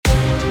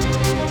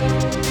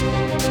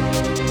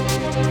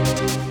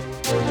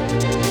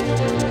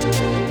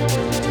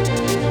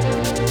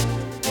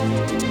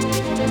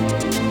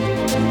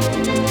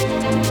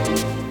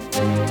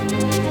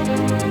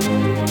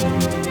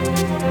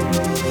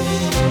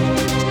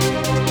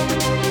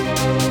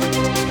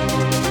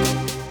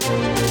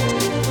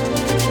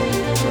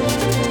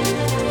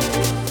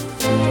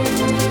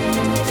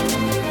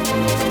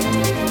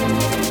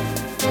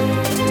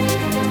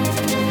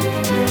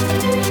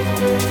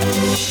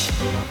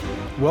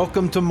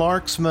Welcome to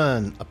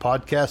Marksman, a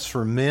podcast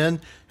for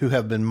men who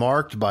have been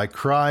marked by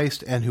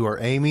Christ and who are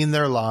aiming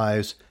their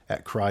lives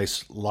at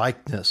Christ's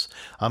likeness.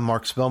 I'm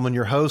Mark Spellman,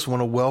 your host. I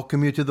want to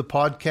welcome you to the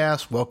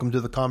podcast. Welcome to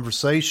the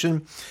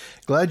conversation.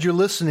 Glad you're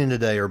listening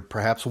today or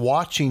perhaps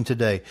watching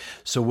today.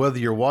 So whether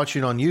you're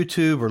watching on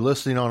YouTube or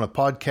listening on a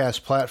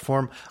podcast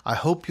platform, I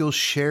hope you'll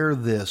share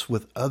this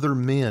with other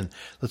men.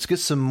 Let's get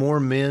some more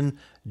men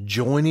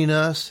joining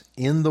us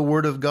in the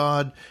Word of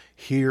God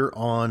here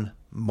on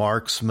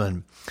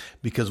Marksman,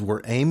 because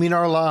we're aiming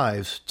our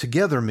lives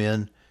together,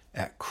 men,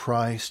 at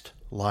Christ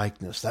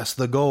likeness. That's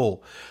the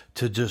goal,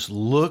 to just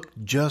look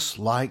just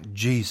like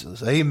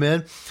Jesus.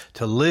 Amen.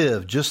 To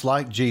live just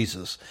like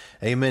Jesus.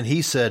 Amen.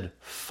 He said,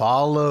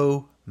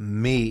 follow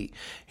me.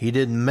 He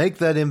didn't make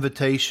that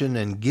invitation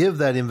and give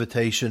that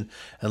invitation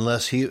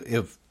unless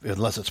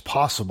it's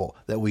possible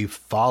that we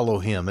follow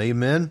him.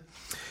 Amen.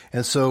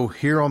 And so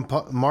here on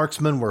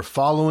Marksman, we're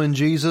following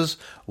Jesus,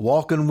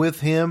 walking with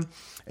him.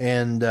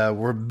 And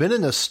we've been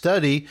in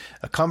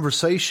a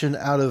conversation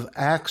out of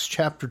Acts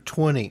chapter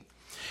 20.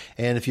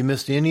 And if you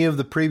missed any of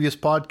the previous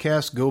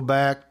podcasts, go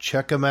back,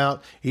 check them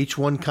out. Each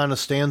one kind of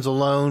stands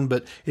alone,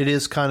 but it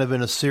is kind of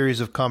in a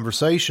series of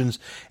conversations.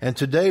 And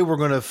today we're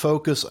going to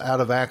focus out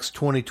of Acts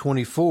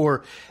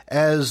 20:24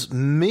 as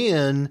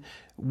men.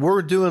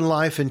 We're doing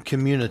life in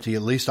community.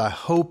 At least I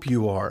hope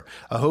you are.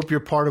 I hope you're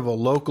part of a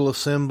local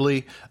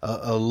assembly,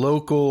 a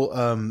local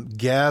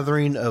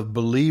gathering of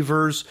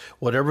believers,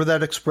 whatever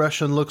that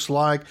expression looks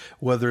like,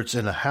 whether it's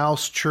in a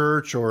house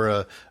church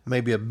or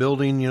maybe a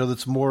building,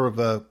 that's more of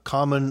a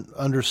common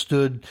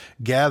understood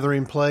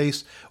gathering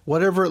place,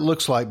 whatever it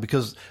looks like,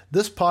 because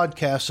this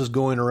podcast is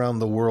going around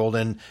the world.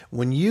 And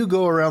when you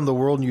go around the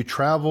world and you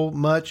travel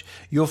much,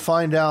 you'll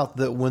find out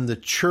that when the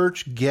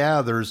church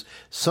gathers,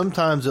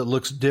 sometimes it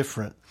looks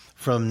different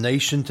from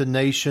nation to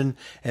nation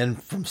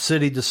and from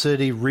city to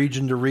city,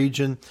 region to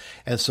region.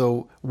 And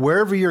so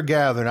wherever you're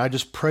gathering, I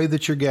just pray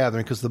that you're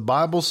gathering, because the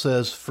Bible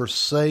says,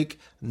 forsake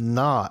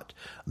not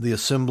the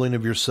assembling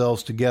of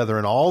yourselves together,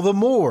 and all the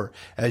more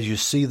as you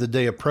see the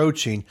day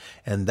approaching.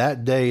 And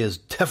that day is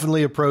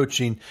definitely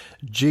approaching.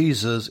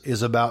 Jesus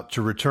is about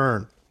to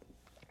return.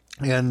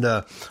 And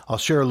I'll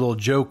share a little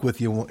joke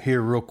with you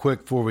here real quick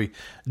before we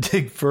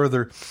dig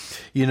further.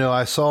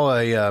 I saw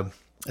a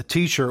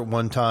T-shirt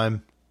one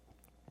time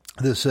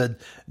that said,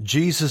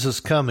 Jesus is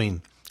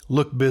coming,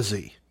 look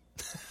busy.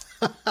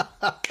 Kind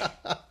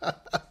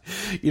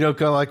of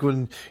like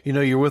when,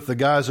 you're with the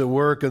guys at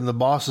work and the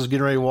boss is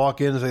getting ready to walk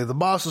in and say, the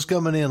boss is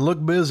coming in,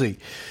 look busy.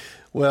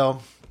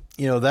 Well,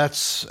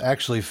 that's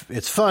actually,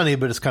 it's funny,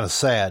 but it's kind of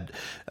sad.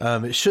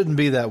 It shouldn't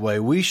be that way.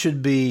 We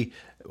should be,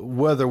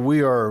 whether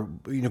we are,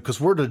 because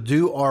we're to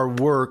do our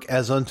work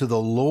as unto the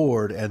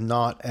Lord and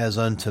not as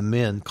unto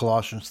men.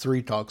 Colossians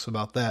 3 talks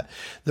about that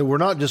we're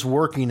not just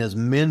working as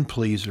men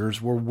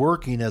pleasers, we're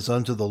working as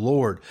unto the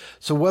Lord.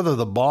 So whether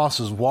the boss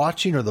is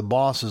watching or the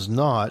boss is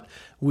not,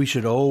 we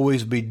should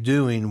always be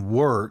doing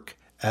work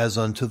as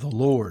unto the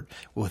Lord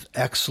with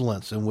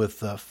excellence and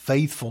with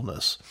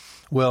faithfulness.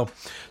 Well,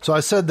 so I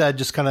said that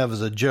just kind of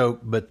as a joke,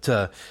 but,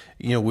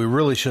 we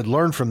really should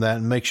learn from that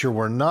and make sure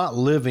we're not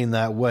living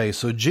that way.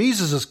 So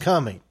Jesus is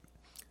coming.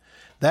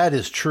 That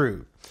is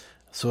true.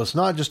 So it's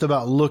not just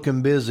about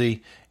looking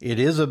busy. It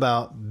is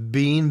about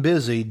being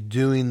busy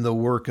doing the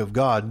work of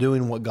God,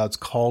 doing what God's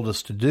called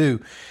us to do.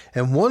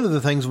 And one of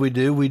the things we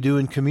do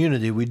in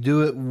community. We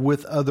do it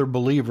with other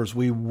believers.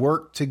 We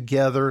work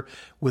together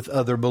with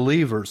other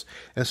believers.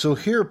 And so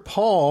here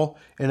Paul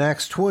in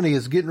Acts 20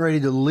 is getting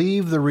ready to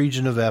leave the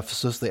region of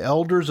Ephesus. The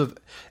elders of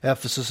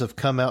Ephesus have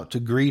come out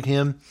to greet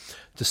him,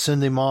 to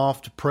send him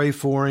off, to pray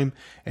for him.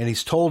 And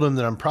he's told him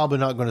that I'm probably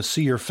not going to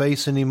see your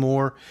face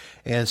anymore.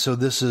 And so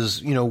this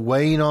is,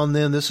 weighing on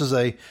them. This is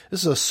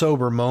a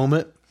sober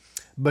moment.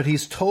 But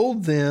he's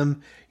told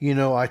them,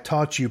 I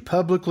taught you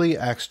publicly.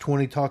 Acts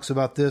 20 talks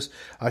about this.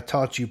 I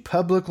taught you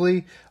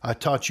publicly. I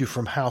taught you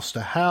from house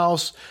to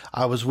house.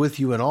 I was with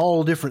you in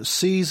all different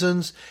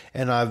seasons,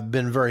 and I've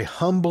been very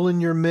humble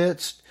in your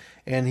midst.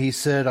 And he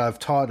said, I've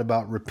taught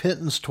about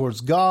repentance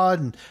towards God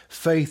and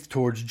faith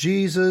towards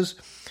Jesus.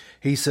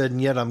 He said,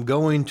 and yet I'm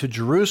going to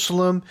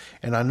Jerusalem,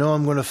 and I know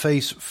I'm going to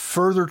face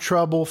further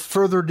trouble,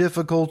 further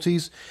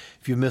difficulties.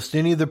 If you missed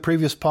any of the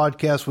previous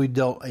podcasts, we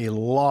dealt a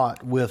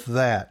lot with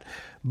that.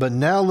 But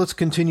now let's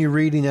continue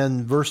reading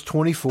in verse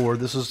 24.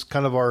 This is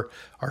kind of our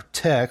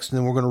text, and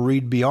then we're going to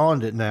read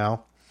beyond it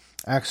now.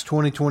 Acts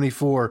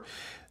 20:24.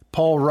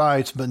 Paul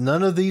writes, but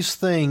none of these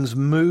things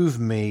move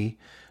me,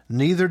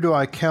 neither do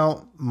I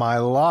count my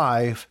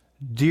life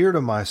dear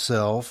to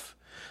myself,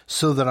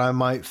 so that I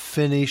might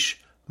finish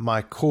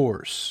my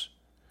course,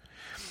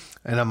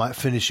 and I might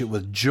finish it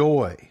with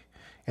joy,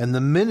 and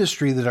the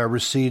ministry that I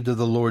received of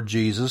the Lord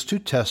Jesus to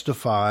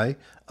testify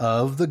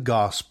of the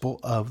gospel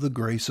of the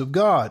grace of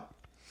God.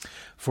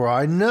 For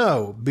I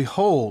know,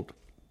 behold,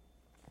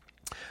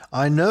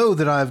 I know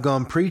that I have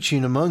gone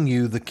preaching among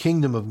you the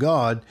kingdom of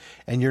God,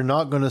 and you're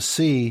not going to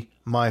see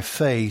my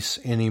face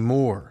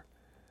anymore.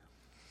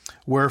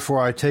 Wherefore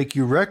I take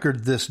you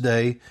record this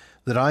day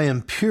that I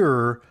am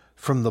pure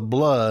from the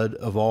blood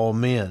of all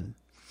men.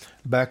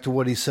 Back to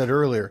what he said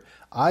earlier.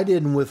 I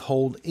didn't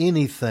withhold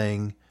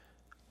anything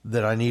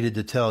that I needed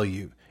to tell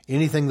you,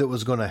 anything that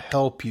was going to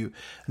help you.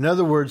 In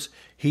other words,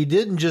 he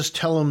didn't just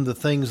tell them the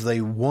things they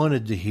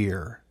wanted to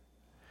hear,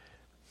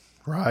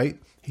 right?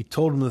 He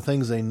told them the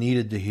things they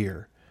needed to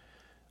hear.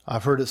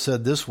 I've heard it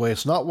said this way,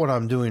 it's not what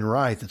I'm doing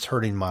right that's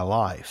hurting my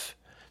life.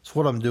 It's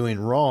what I'm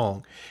doing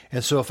wrong.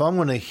 And so if I'm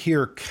going to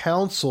hear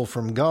counsel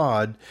from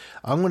God,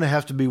 I'm going to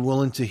have to be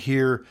willing to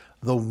hear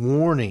the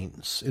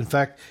warnings. In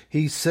fact,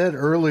 he said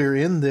earlier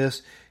in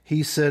this,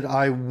 he said,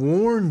 I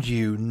warned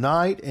you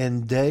night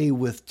and day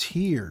with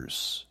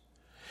tears.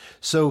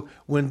 So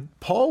when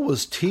Paul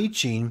was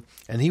teaching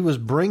and he was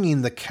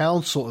bringing the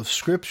counsel of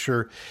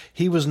Scripture,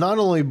 he was not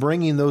only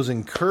bringing those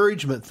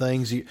encouragement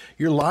things,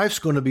 your life's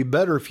going to be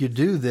better if you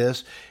do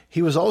this.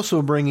 He was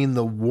also bringing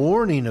the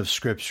warning of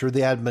Scripture,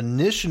 the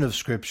admonition of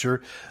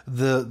Scripture,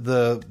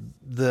 the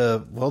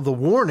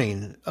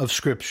warning of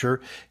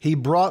Scripture. He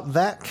brought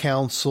that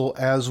counsel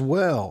as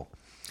well.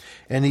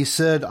 And he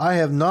said, I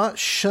have not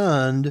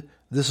shunned,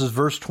 this is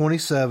verse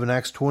 27,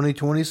 Acts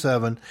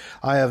 20:27,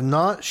 I have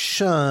not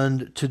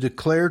shunned to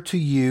declare to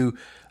you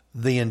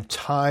the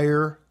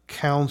entire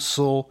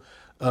counsel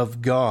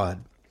of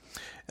God.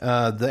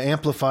 The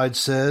Amplified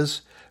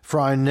says, for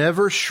I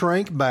never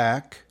shrank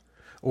back,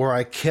 or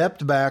I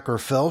kept back or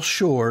fell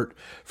short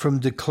from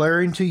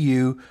declaring to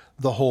you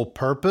the whole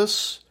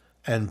purpose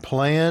and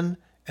plan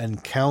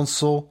and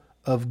counsel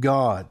of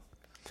God.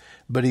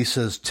 But he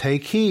says,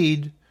 take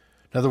heed.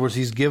 In other words,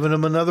 he's given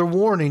them another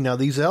warning. Now,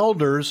 these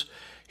elders,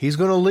 he's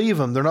going to leave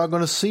them. They're not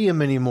going to see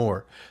him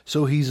anymore.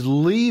 So he's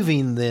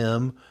leaving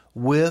them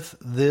with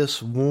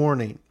this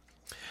warning.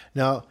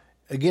 Now,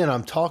 again,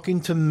 I'm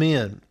talking to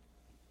men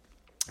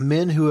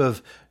who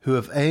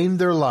have aimed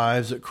their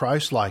lives at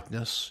Christ's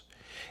likeness.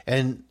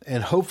 And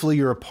hopefully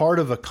you're a part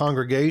of a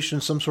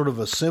congregation, some sort of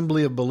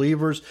assembly of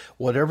believers,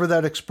 whatever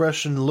that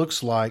expression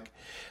looks like.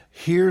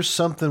 Here's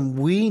something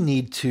we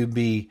need to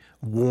be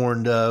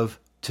warned of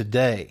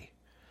today.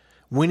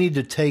 We need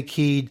to take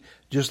heed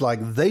just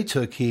like they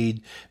took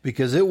heed,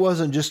 because it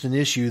wasn't just an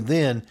issue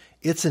then,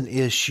 it's an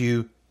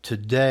issue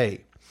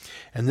today.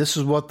 And this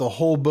is what the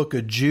whole book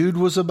of Jude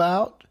was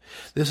about.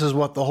 This is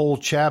what the whole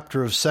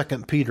chapter of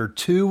 2 Peter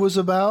 2 was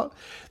about,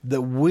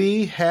 that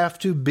we have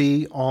to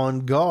be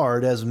on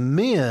guard as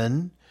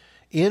men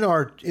in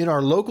our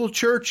local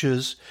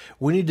churches.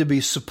 We need to be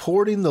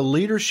supporting the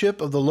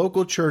leadership of the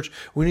local church.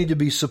 We need to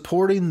be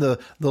supporting the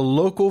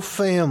local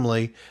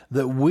family,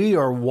 that we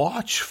are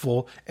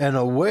watchful and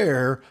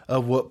aware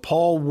of what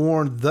Paul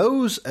warned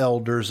those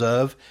elders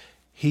of.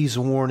 He's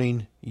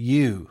warning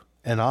you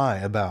and I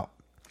about.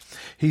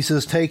 He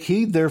says, take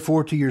heed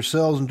therefore to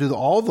yourselves and to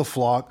all the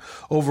flock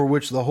over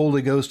which the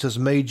Holy Ghost has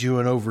made you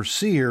an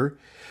overseer,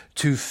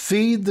 to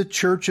feed the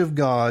church of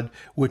God,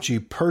 which he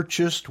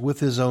purchased with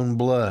his own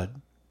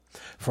blood.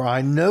 For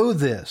I know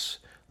this,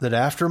 that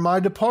after my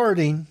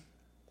departing,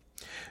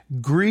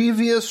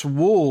 grievous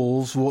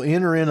wolves will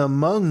enter in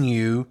among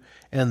you,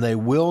 and they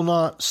will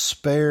not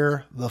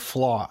spare the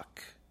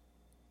flock.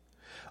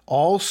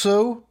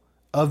 Also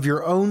of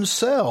your own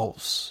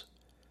selves.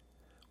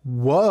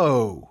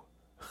 Whoa.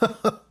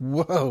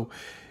 Whoa.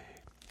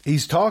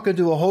 He's talking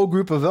to a whole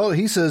group of elders.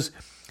 He says,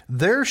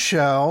 there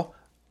shall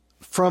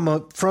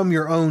from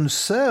your own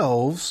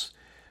selves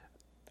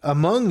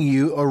among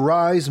you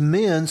arise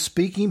men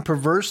speaking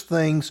perverse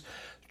things,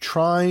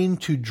 trying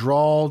to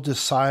draw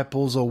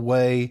disciples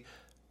away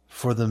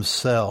for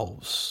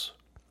themselves.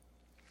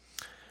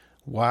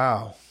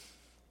 Wow.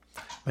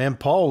 Man,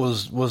 Paul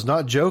was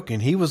not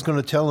joking. He was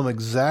going to tell them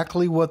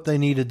exactly what they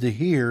needed to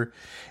hear.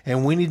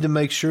 And we need to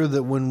make sure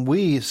that when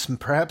we,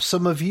 perhaps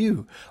some of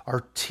you,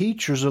 are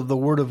teachers of the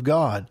Word of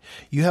God,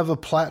 you have a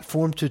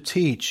platform to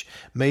teach.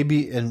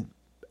 Maybe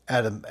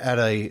at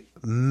a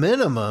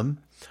minimum,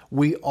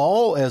 we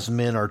all as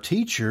men are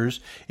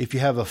teachers. If you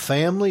have a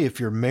family, if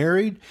you're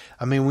married,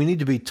 we need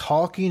to be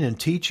talking and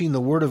teaching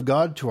the Word of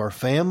God to our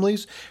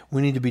families.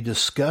 We need to be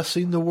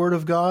discussing the Word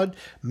of God,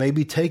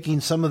 maybe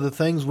taking some of the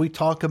things we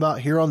talk about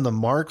here on the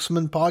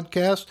Marksman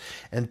podcast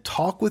and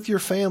talk with your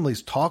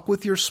families, talk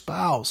with your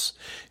spouse.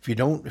 If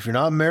you're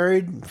not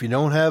married, if you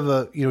don't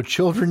have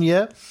children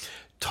yet,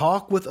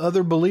 talk with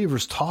other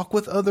believers, talk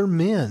with other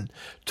men,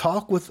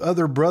 talk with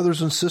other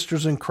brothers and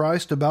sisters in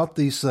Christ about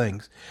these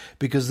things,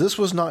 because this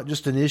was not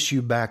just an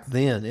issue back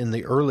then in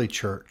the early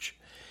church.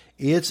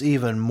 It's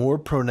even more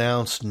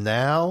pronounced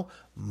now,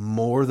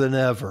 more than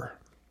ever.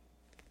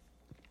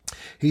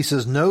 He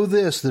says, know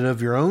this, that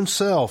of your own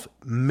self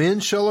men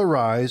shall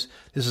arise,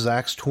 this is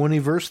Acts 20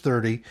 verse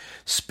 30,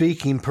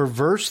 speaking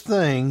perverse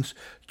things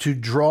to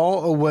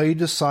draw away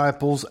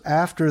disciples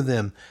after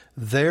them.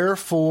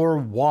 Therefore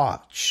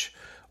watch.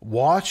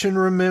 Watch and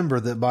remember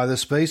that by the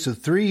space of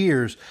 3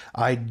 years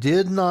I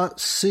did not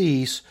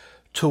cease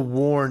to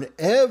warn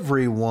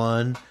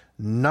everyone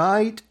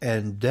night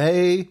and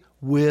day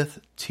with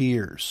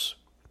tears.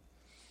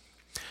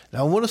 Now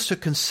I want us to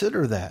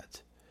consider that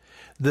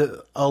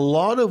a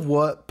lot of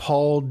what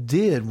Paul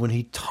did when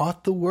he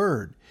taught the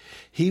Word,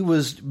 he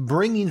was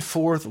bringing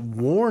forth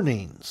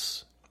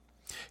warnings.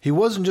 He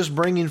wasn't just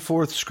bringing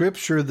forth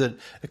scripture that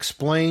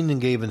explained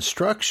and gave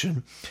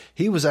instruction.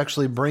 He was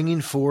actually bringing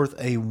forth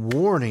a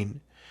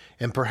warning.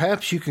 And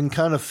perhaps you can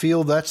kind of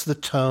feel that's the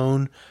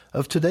tone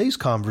of today's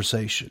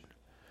conversation.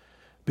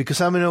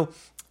 Because I mean,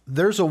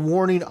 there's a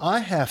warning I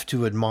have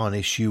to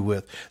admonish you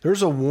with.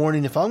 There's a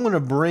warning. If I'm going to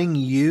bring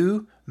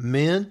you,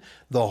 men,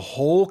 the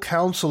whole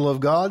counsel of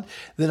God,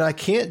 then I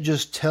can't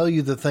just tell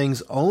you the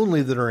things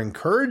only that are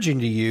encouraging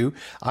to you.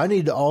 I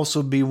need to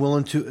also be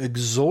willing to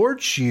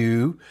exhort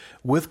you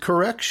with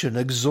correction,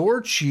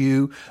 exhort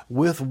you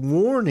with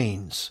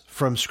warnings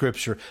from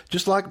Scripture.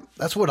 Just like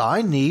that's what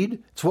I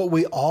need. It's what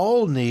we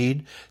all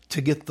need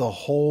to get the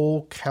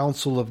whole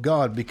counsel of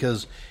God.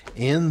 Because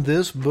in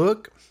this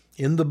book,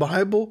 in the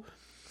Bible,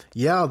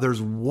 yeah,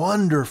 there's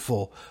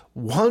wonderful,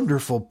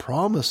 wonderful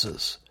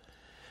promises.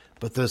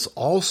 But there's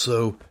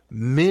also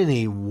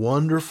many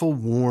wonderful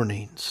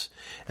warnings.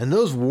 And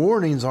those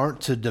warnings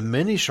aren't to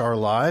diminish our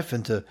life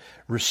and to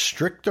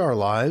restrict our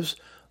lives.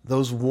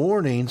 Those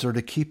warnings are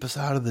to keep us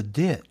out of the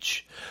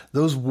ditch.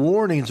 Those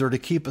warnings are to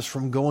keep us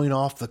from going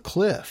off the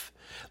cliff.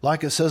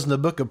 Like it says in the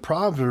book of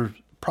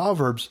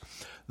Proverbs,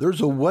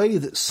 there's a way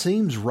that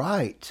seems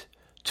right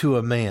to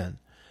a man,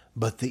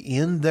 but the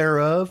end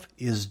thereof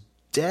is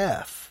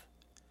death.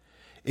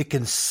 It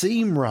can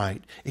seem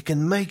right. It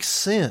can make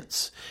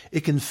sense.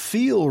 It can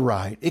feel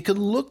right. It can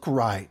look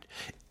right.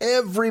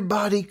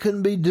 Everybody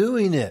can be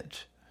doing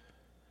it.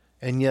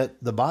 And yet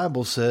the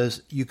Bible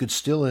says you could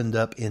still end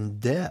up in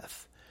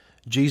death.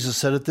 Jesus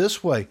said it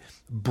this way,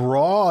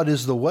 broad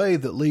is the way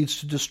that leads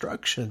to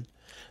destruction.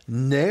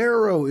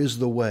 Narrow is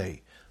the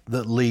way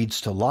that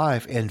leads to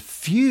life, and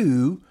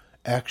few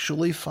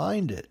actually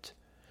find it.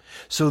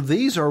 So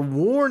these are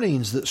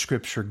warnings that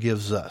Scripture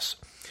gives us.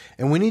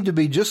 And we need to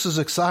be just as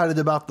excited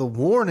about the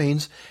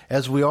warnings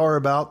as we are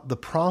about the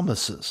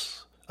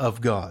promises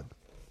of God.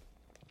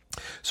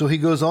 So he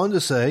goes on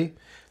to say,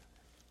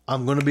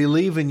 I'm going to be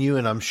leaving you,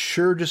 and I'm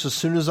sure just as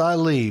soon as I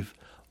leave,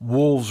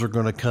 wolves are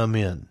going to come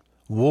in.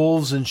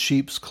 Wolves in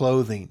sheep's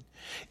clothing.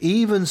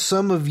 Even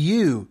some of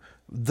you,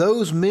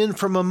 those men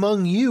from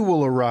among you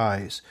will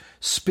arise,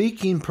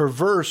 speaking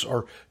perverse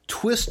or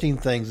twisting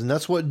things. And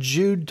that's what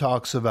Jude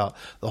talks about.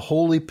 The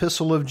whole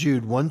epistle of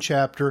Jude, one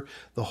chapter,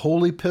 the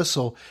whole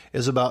epistle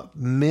is about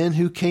men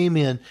who came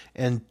in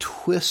and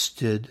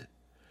twisted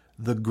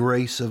the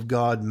grace of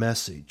God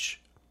message.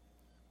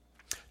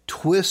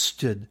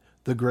 Twisted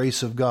the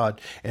grace of God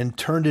and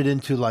turned it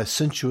into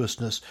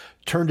licentiousness,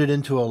 turned it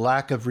into a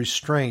lack of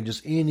restraint.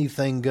 Just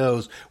anything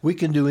goes. We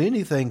can do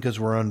anything because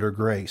we're under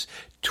grace.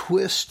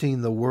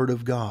 Twisting the word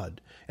of God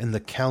and the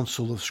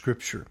counsel of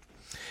Scripture.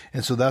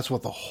 And so that's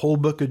what the whole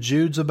book of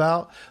Jude's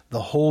about.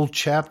 The whole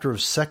chapter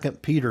of 2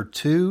 Peter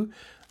 2.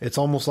 It's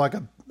almost like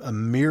a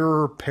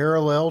mirror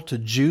parallel to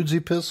Jude's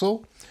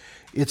epistle.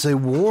 It's a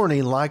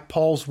warning like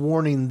Paul's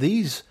warning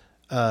these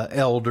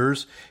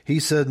elders. He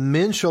said,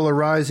 men shall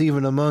arise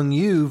even among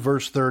you,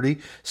 verse 30,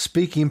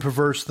 speaking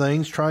perverse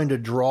things, trying to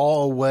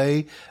draw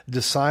away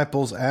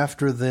disciples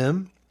after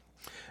them.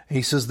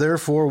 He says,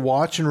 therefore,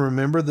 watch and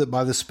remember that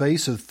by the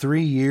space of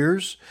 3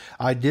 years,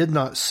 I did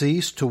not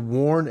cease to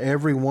warn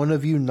every one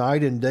of you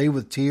night and day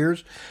with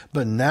tears.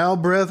 But now,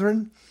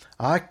 brethren,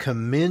 I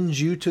commend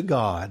you to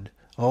God.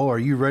 Oh, are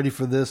you ready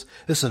for this?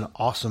 This is an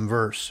awesome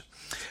verse.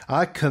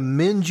 I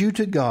commend you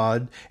to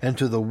God and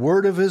to the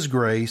word of his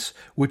grace,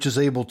 which is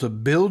able to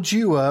build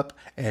you up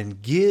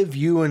and give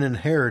you an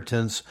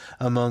inheritance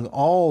among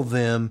all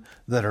them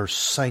that are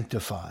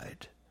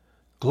sanctified.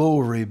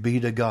 Glory be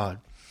to God.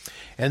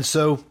 And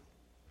so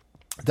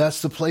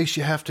that's the place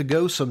you have to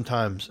go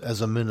sometimes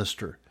as a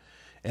minister.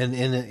 And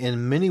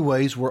in many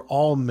ways, we're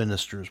all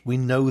ministers. We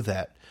know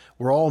that.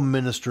 We're all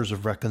ministers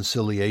of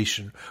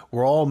reconciliation.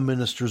 We're all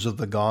ministers of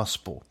the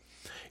gospel.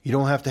 You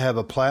don't have to have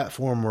a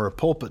platform or a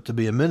pulpit to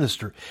be a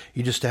minister.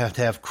 You just have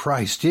to have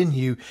Christ in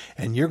you,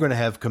 and you're going to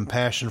have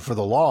compassion for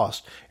the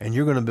lost, and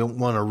you're going to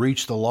want to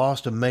reach the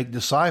lost and make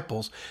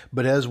disciples.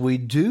 But as we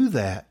do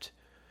that,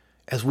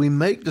 as we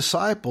make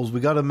disciples,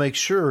 we got to make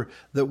sure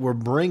that we're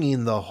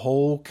bringing the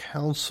whole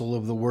counsel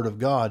of the Word of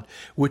God,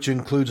 which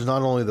includes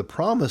not only the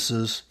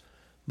promises,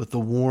 but the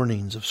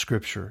warnings of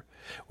Scripture.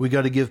 We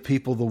got to give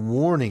people the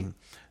warning.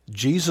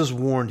 Jesus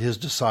warned his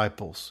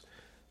disciples.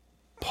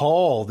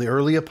 Paul, the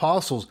early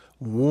apostles,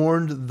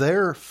 warned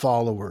their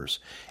followers.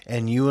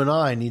 And you and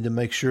I need to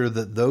make sure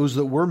that those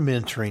that we're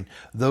mentoring,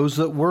 those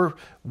that we're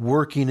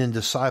working in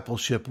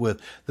discipleship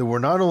with, that we're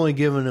not only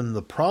giving them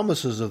the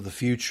promises of the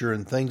future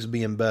and things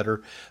being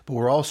better, but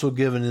we're also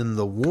giving them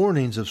the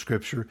warnings of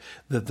Scripture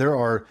that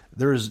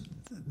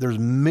there's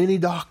many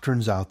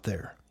doctrines out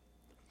there.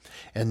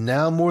 And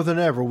now more than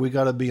ever, we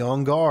got to be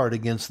on guard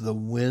against the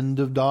wind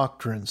of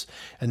doctrines.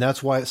 And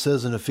that's why it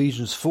says in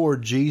Ephesians 4,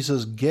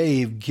 Jesus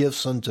gave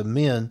gifts unto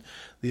men,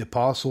 the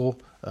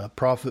apostle,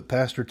 prophet,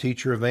 pastor,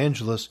 teacher,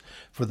 evangelist,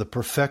 for the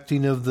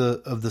perfecting of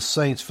the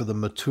saints, for the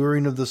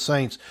maturing of the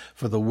saints,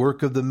 for the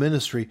work of the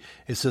ministry.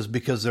 It says,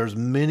 because there's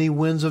many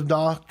winds of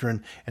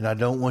doctrine, and I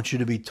don't want you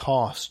to be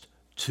tossed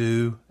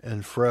to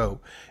and fro.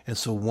 And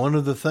so one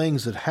of the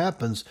things that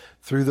happens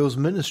through those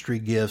ministry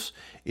gifts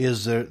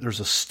is there's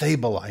a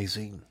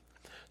stabilizing,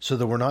 so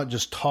that we're not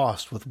just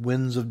tossed with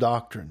winds of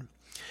doctrine.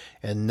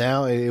 And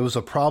now it was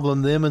a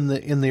problem then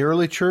in the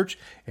early church,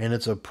 and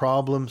it's a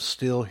problem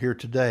still here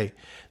today,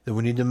 that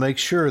we need to make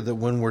sure that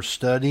when we're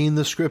studying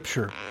the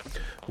Scripture,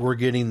 we're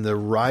getting the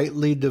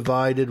rightly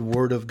divided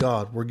Word of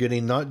God. We're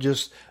getting not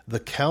just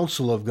the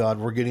counsel of God,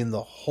 we're getting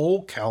the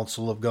whole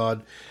counsel of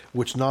God,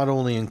 which not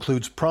only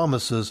includes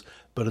promises,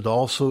 but it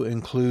also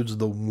includes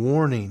the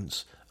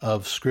warnings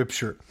of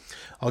Scripture.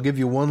 I'll give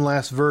you one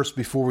last verse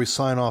before we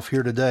sign off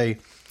here today,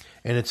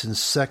 and it's in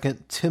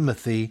 2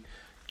 Timothy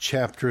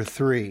chapter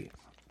 3.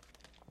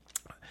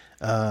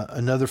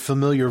 Another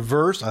familiar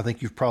verse. I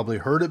think you've probably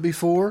heard it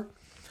before.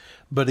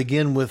 But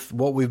again, with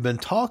what we've been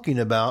talking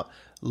about,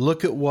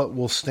 look at what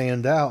will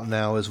stand out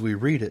now as we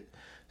read it.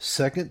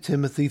 2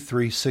 Timothy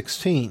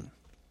 3:16.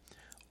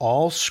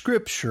 All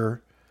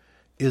Scripture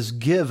is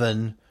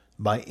given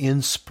by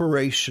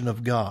inspiration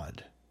of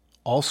God.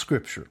 All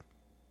Scripture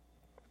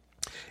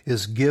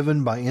is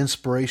given by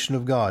inspiration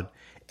of God,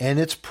 and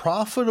it's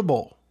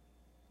profitable.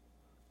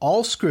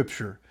 All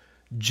Scripture,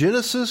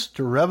 Genesis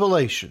to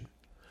Revelation,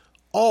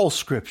 all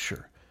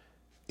Scripture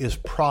is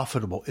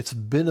profitable. It's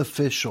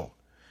beneficial.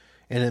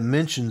 And it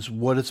mentions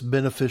what it's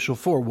beneficial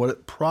for, what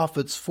it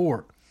profits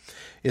for.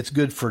 It's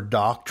good for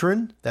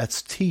doctrine.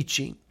 That's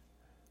teaching,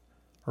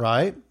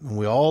 right? And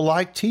we all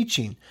like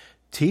teaching.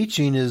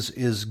 Teaching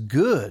is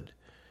good.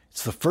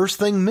 It's the first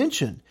thing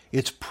mentioned.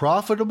 It's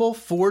profitable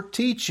for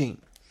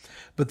teaching.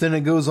 But then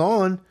it goes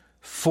on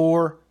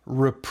for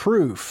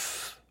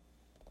reproof,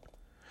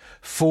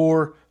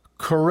 for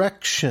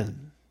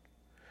correction,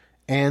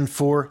 and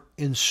for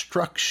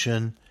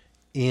instruction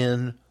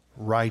in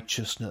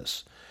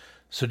righteousness.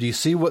 So do you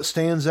see what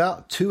stands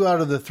out? 2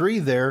 out of the 3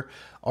 there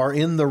are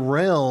in the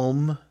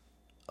realm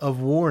of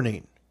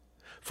warning,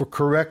 for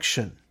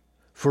correction,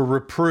 for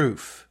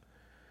reproof.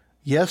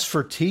 Yes,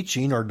 for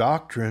teaching or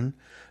doctrine,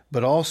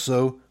 but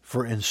also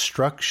for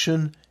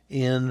instruction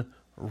in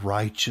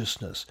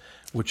righteousness,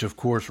 which of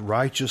course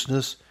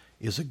righteousness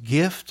is a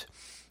gift.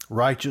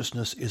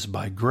 Righteousness is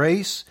by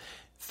grace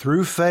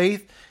through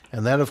faith.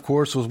 And that, of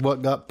course, was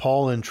what got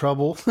Paul in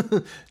trouble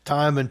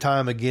time and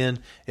time again,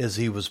 as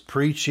he was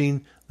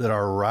preaching that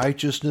our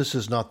righteousness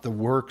is not the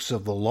works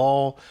of the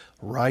law.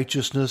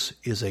 Righteousness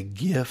is a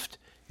gift,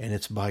 and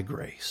it's by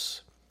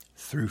grace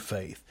through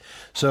faith.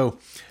 So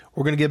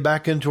we're going to get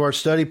back into our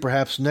study,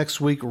 perhaps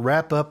next week,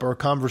 wrap up our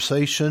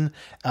conversation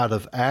out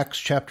of Acts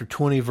chapter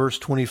 20, verse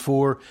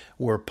 24,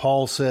 where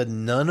Paul said,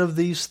 "None of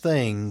these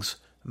things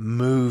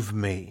move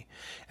me."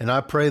 And I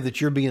pray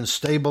that you're being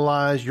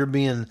stabilized, you're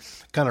being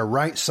kind of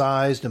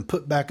right-sized and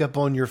put back up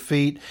on your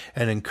feet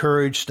and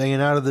encouraged,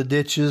 staying out of the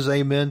ditches,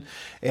 amen.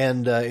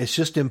 And it's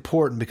just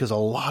important because a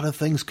lot of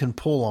things can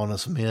pull on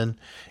us, men.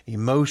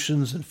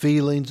 Emotions and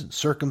feelings and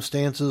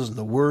circumstances and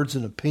the words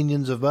and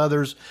opinions of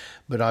others.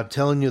 But I'm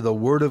telling you, the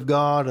Word of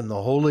God and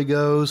the Holy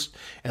Ghost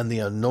and the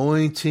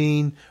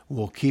anointing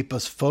will keep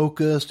us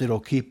focused. It'll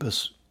keep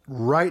us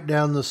right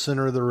down the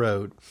center of the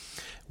road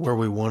where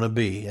we want to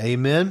be.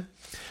 Amen.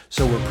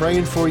 So we're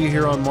praying for you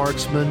here on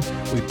Marksman.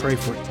 We pray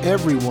for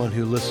everyone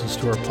who listens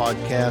to our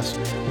podcast,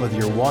 whether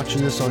you're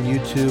watching this on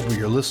YouTube or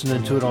you're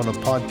listening to it on a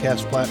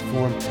podcast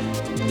platform.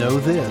 Know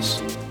this,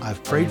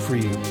 I've prayed for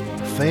you.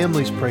 Our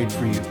family's prayed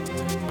for you.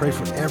 Pray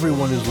for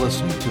everyone who's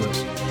listening to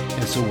us.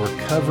 And so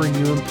we're covering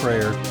you in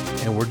prayer,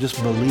 and we're just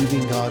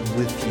believing God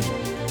with you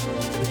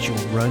that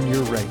you'll run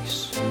your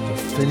race, you'll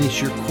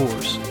finish your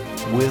course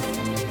with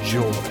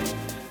joy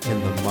in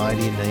the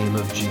mighty name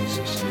of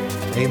Jesus.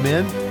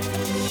 Amen.